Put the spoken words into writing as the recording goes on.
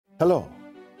Hello,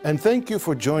 and thank you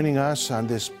for joining us on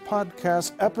this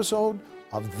podcast episode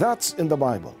of That's in the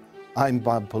Bible. I'm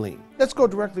Bob Pauline. Let's go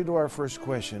directly to our first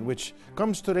question, which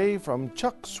comes today from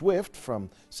Chuck Swift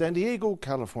from San Diego,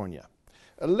 California.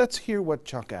 Let's hear what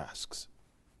Chuck asks.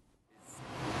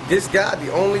 This God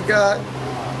the only God,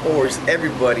 or is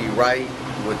everybody right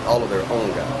with all of their own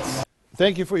gods?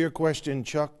 Thank you for your question,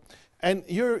 Chuck. And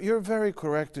you're very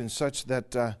correct in such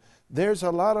that there's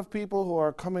a lot of people who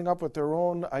are coming up with their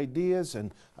own ideas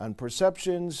and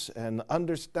perceptions and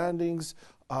understandings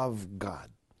of God.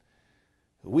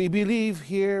 We believe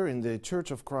here in the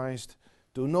Church of Christ,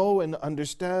 to know and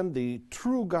understand the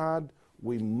true God,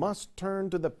 we must turn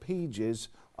to the pages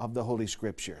of the Holy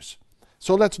Scriptures.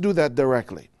 So let's do that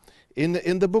directly.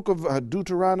 In the book of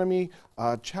Deuteronomy,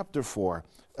 chapter 4,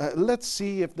 let's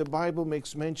see if the Bible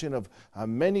makes mention of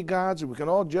many gods. We can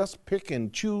all just pick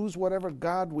and choose whatever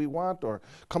God we want or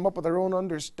come up with our own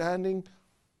understanding.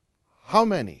 How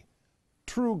many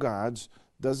true gods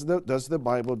does the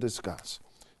Bible discuss?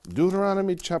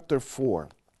 Deuteronomy chapter 4,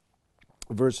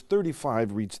 verse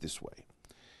 35 reads this way.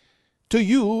 To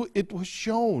you it was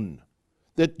shown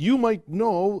that you might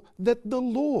know that the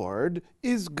Lord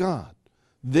is God.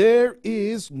 There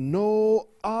is no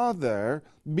other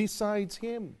besides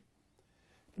him.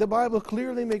 The Bible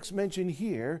clearly makes mention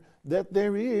here that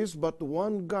there is but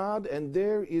one God and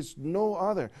there is no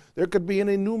other. There could be an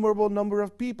innumerable number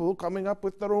of people coming up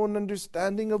with their own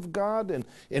understanding of God, and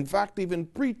in fact even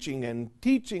preaching and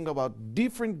teaching about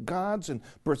different gods and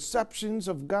perceptions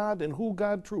of God and who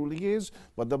God truly is,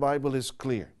 but the Bible is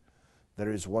clear.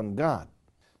 There is one God.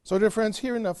 So dear friends,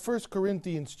 here in 1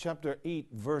 Corinthians chapter 8,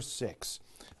 verse 6,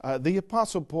 the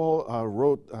Apostle Paul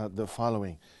wrote the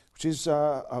following, which is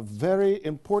a very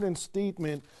important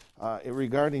statement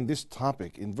regarding this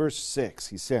topic. In verse 6,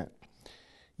 he said,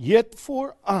 Yet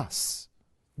for us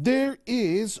there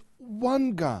is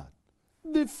one God,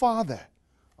 the Father,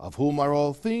 of whom are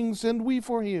all things, and we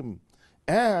for him,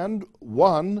 and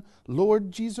one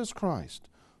Lord Jesus Christ,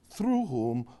 through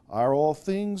whom are all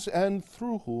things, and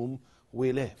through whom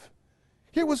we live.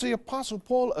 Here was the Apostle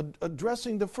Paul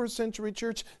addressing the first century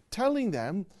church, telling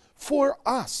them, for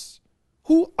us.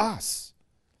 Who us?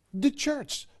 The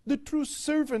church, the true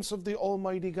servants of the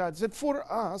Almighty God. That for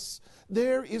us,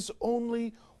 there is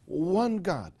only one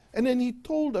God. And then he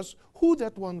told us who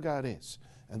that one God is,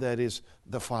 and that is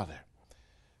the Father.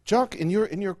 Chuck, in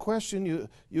your question,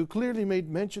 you clearly made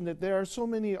mention that there are so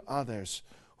many others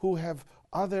who have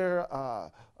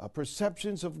other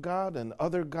perceptions of God and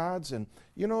other gods. And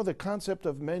you know, the concept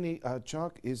of many,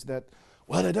 Chuck, is that,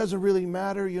 well, it doesn't really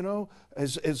matter, you know,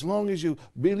 as long as you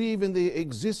believe in the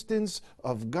existence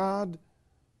of God,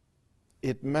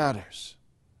 it matters.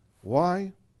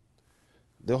 Why?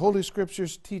 The Holy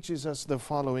Scriptures teaches us the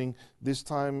following, this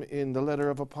time in the letter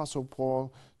of Apostle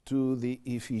Paul to the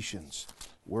Ephesians,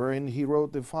 wherein he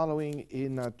wrote the following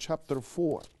in chapter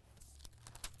 4,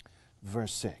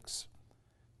 verse 6.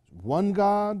 One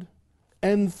God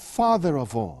and Father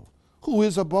of all, who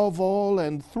is above all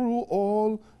and through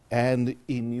all and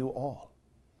in you all.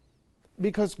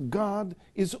 Because God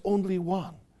is only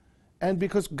one, and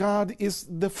because God is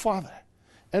the Father,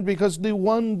 and because the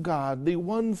one God, the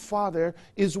one Father,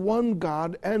 is one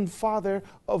God and Father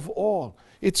of all.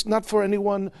 It's not for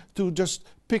anyone to just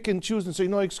pick and choose and say,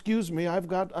 no, excuse me, I've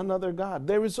got another God.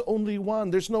 There is only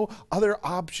one. There's no other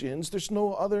options. There's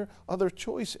no other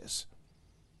choices.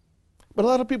 But a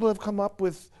lot of people have come up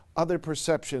with other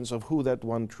perceptions of who that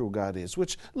one true God is,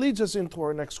 which leads us into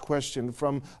our next question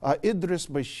from Idris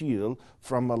Bashir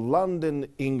from London,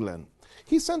 England.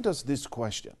 He sent us this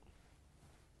question.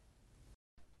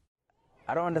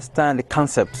 I don't understand the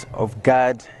concept of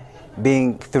God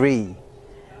being three,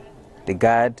 the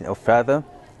God of Father,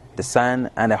 the Son,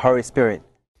 and the Holy Spirit.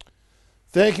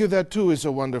 Thank you. That too is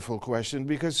a wonderful question,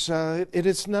 because it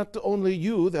is not only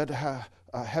you that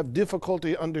have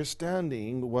difficulty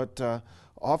understanding what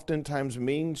oftentimes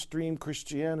mainstream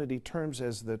Christianity terms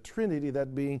as the Trinity,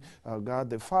 that being God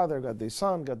the Father, God the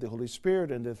Son, God the Holy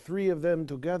Spirit, and the three of them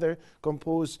together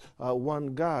compose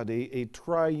one God, a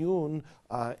triune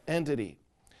entity.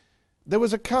 There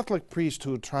was a Catholic priest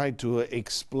who tried to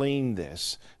explain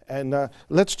this, and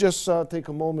let's just take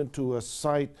a moment to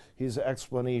cite his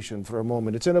explanation for a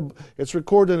moment. It's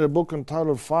recorded in a book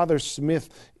entitled Father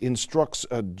Smith Instructs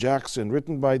Jackson,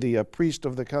 written by the priest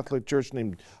of the Catholic Church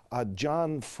named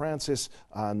John Francis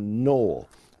Noel.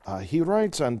 He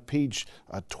writes on page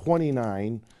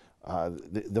 29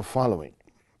 the following.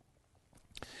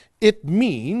 It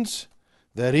means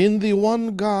that in the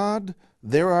one God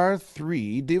there are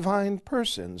three divine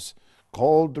persons,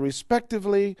 called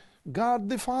respectively God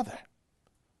the Father,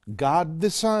 God the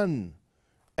Son,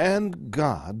 and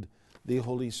God the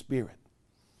Holy Spirit.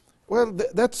 Well,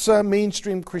 that's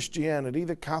mainstream Christianity,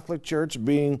 the Catholic Church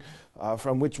being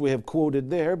from which we have quoted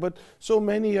there, but so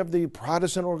many of the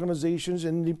Protestant organizations,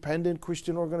 independent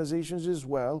Christian organizations as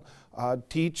well,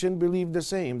 teach and believe the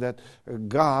same, that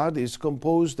God is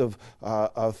composed of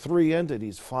three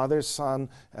entities, Father, Son,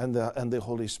 and the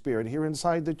Holy Spirit. Here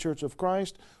inside the Church of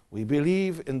Christ, we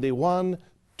believe in the one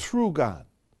true God,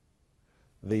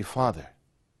 the Father.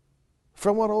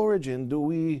 From what origin do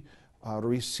we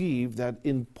receive that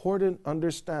important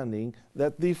understanding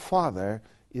that the Father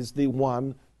is the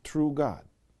one true God?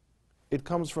 It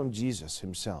comes from Jesus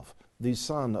himself, the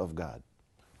Son of God.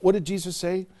 What did Jesus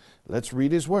say? Let's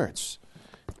read his words.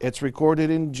 It's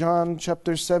recorded in John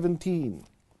chapter 17,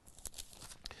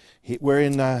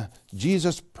 wherein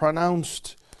Jesus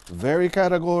pronounced very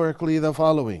categorically the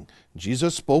following.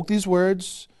 Jesus spoke these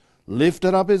words,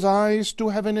 lifted up his eyes to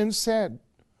heaven and said,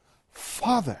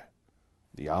 Father,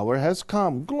 the hour has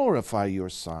come, glorify your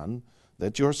Son,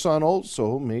 that your Son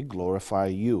also may glorify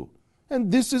you.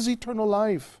 And this is eternal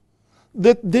life,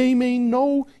 that they may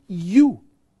know you,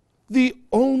 the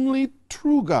only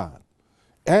true God,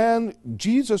 and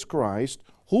Jesus Christ,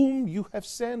 whom you have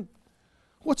sent.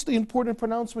 What's the important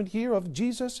pronouncement here of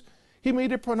Jesus? He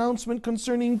made a pronouncement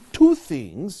concerning two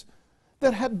things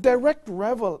that had direct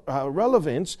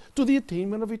relevance to the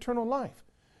attainment of eternal life.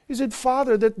 He said,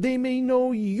 Father, that they may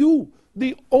know you,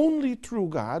 the only true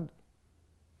God,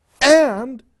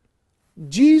 and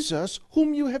Jesus,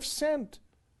 whom you have sent.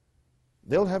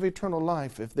 They'll have eternal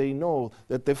life if they know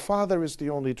that the Father is the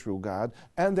only true God,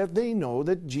 and that they know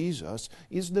that Jesus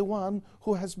is the one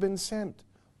who has been sent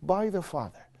by the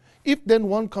Father. If then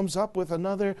one comes up with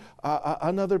another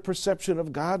perception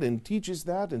of God and teaches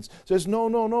that and says,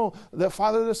 no, the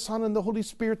Father, the Son, and the Holy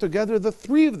Spirit together, the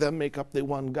three of them make up the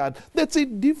one God, that's a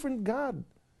different God.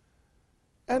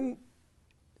 And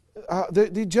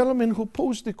the gentleman who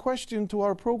posed the question to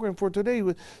our program for today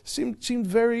seemed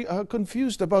very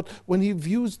confused about when he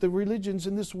views the religions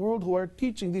in this world who are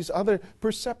teaching these other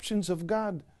perceptions of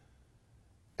God.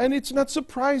 And it's not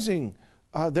surprising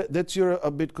that you're a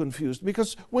bit confused,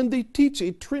 because when they teach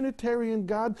a Trinitarian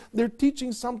God, they're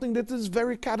teaching something that is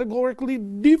very categorically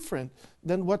different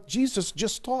than what Jesus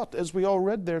just taught, as we all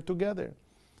read there together.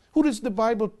 Who does the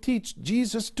Bible teach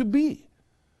Jesus to be?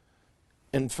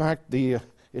 In fact,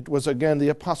 it was again the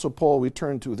Apostle Paul we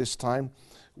turned to this time,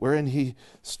 wherein he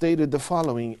stated the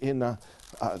following in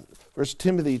 1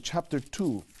 Timothy chapter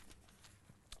 2,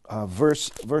 verse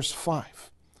 5.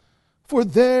 For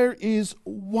there is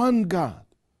one God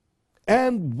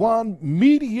and one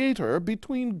mediator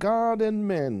between God and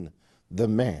men, the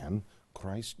man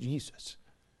Christ Jesus.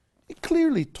 He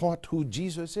clearly taught who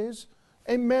Jesus is,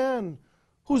 a man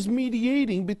who's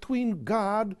mediating between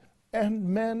God and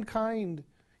mankind.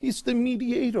 He's the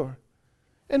mediator.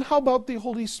 And how about the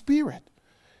Holy Spirit?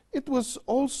 It was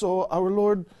also our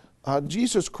Lord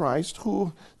Jesus Christ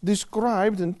who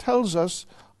described and tells us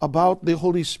about the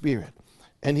Holy Spirit.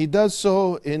 And he does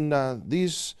so in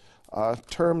these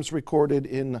terms recorded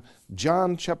in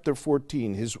John chapter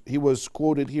 14. He was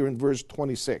quoted here in verse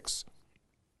 26.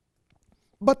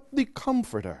 But the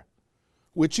Comforter,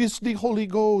 which is the Holy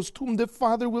Ghost, whom the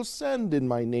Father will send in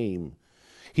my name,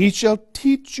 he shall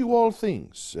teach you all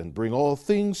things, and bring all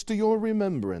things to your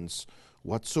remembrance,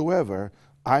 whatsoever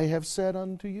I have said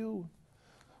unto you.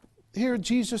 Here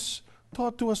Jesus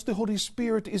taught to us the Holy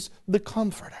Spirit is the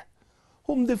Comforter,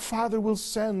 whom the Father will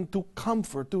send to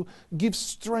comfort, to give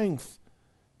strength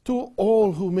to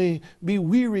all who may be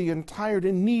weary and tired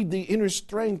and need the inner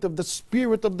strength of the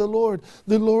Spirit of the Lord.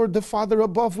 The Lord, the Father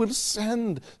above, will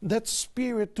send that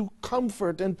Spirit to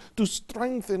comfort and to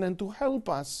strengthen and to help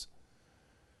us.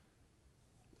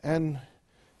 And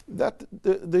that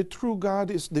the true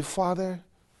God is the Father,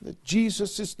 that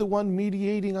Jesus is the one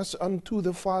mediating us unto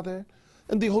the Father,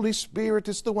 and the Holy Spirit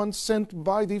is the one sent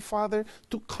by the Father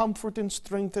to comfort and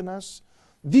strengthen us.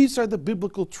 These are the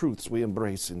biblical truths we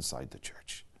embrace inside the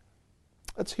church.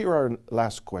 Let's hear our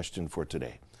last question for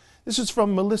today. This is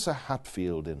from Melissa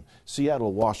Hatfield in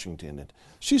Seattle, Washington. And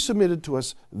she submitted to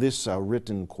us this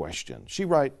written question. She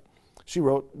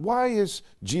wrote, why is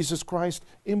Jesus Christ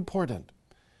important?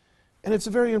 And it's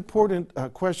a very important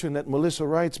question that Melissa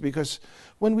writes, because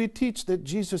when we teach that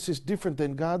Jesus is different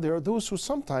than God, there are those who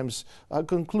sometimes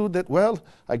conclude that, well,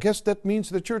 I guess that means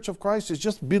the Church of Christ is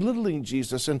just belittling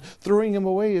Jesus and throwing him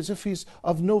away as if he's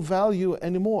of no value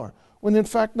anymore, when in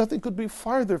fact nothing could be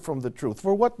farther from the truth.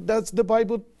 For what does the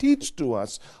Bible teach to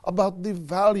us about the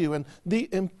value and the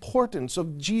importance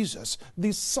of Jesus,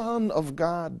 the Son of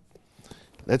God?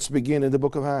 Let's begin in the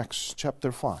book of Acts,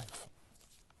 chapter 5.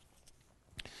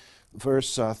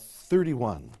 verse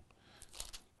 31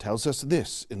 tells us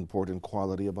this important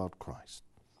quality about Christ.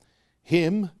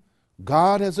 Him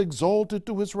God has exalted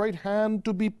to his right hand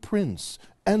to be Prince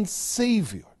and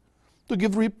Savior, to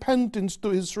give repentance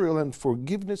to Israel and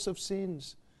forgiveness of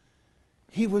sins.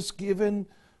 He was given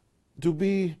to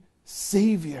be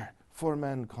Savior for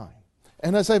mankind.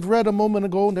 And as I've read a moment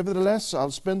ago, nevertheless,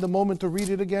 I'll spend a moment to read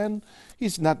it again.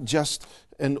 He's not just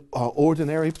an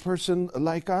ordinary person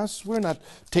like us. We're not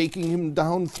taking him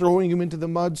down, throwing him into the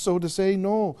mud, so to say.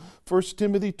 No. 1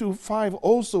 Timothy 2:5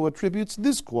 also attributes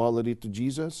this quality to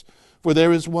Jesus. For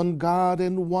there is one God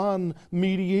and one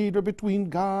mediator between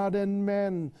God and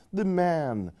men, the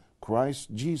man, Christ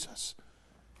Jesus.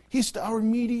 He's our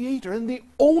mediator and the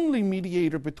only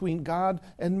mediator between God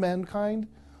and mankind.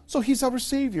 So he's our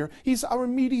Savior. He's our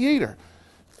mediator.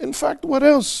 In fact, what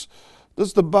else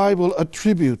does the Bible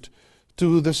attribute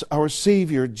to this our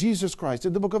Savior, Jesus Christ?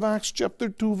 In the book of Acts chapter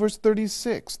 2, verse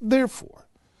 36, therefore,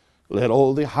 let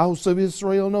all the house of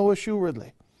Israel know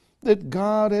assuredly that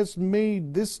God has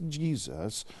made this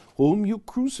Jesus, whom you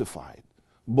crucified,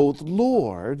 both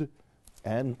Lord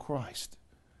and Christ.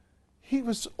 He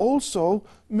was also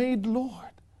made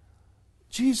Lord.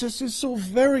 Jesus is so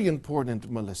very important,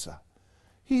 Melissa.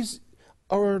 He's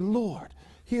our Lord.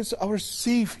 He is our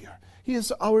Savior. He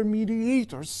is our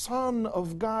mediator, Son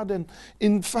of God. And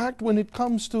in fact, when it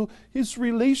comes to his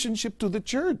relationship to the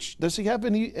church, does he have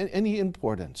any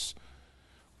importance?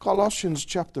 Colossians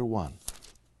chapter 1,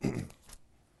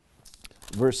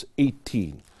 verse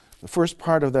 18. The first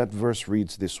part of that verse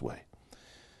reads this way.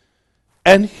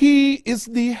 And he is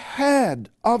the head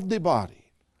of the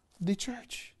body, the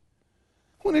church.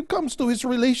 When it comes to his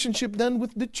relationship then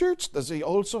with the church, does he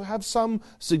also have some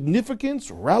significance,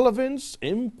 relevance,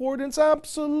 importance?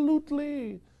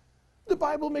 Absolutely. The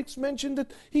Bible makes mention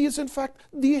that he is in fact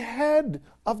the head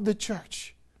of the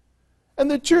church.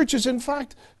 And the church is in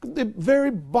fact the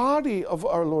very body of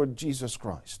our Lord Jesus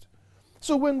Christ.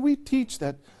 So when we teach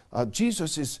that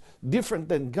Jesus is different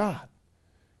than God,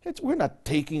 we're not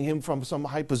taking him from some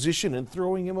high position and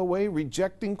throwing him away,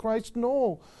 rejecting Christ.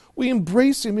 No, we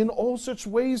embrace him in all such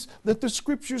ways that the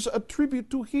Scriptures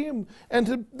attribute to him,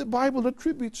 and the Bible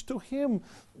attributes to him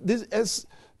this as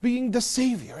being the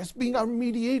Savior, as being our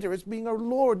mediator, as being our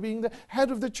Lord, being the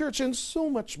head of the church, and so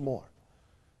much more.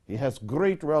 He has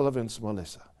great relevance,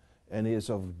 Melissa, and he is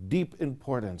of deep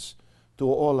importance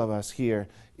to all of us here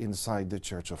inside the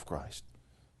Church of Christ.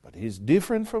 But he's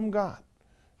different from God,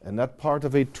 and not part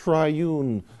of a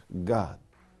triune God,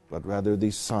 but rather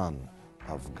the Son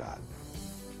of God.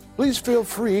 Please feel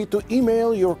free to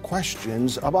email your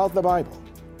questions about the Bible,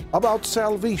 about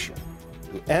salvation,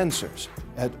 the answers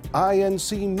at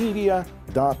incmedia.org.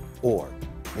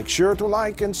 Make sure to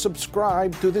like and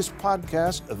subscribe to this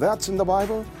podcast, That's in the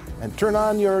Bible, and turn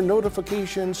on your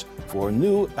notifications for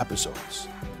new episodes.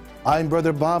 I'm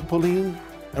Brother Bob Pauline,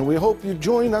 and we hope you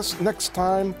join us next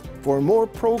time for more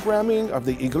programming of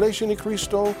the Iglesia Ni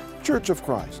Cristo Church of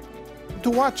Christ. To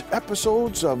watch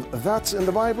episodes of That's in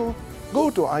the Bible, go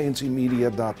to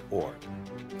incmedia.org.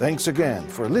 Thanks again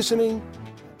for listening.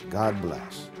 God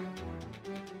bless.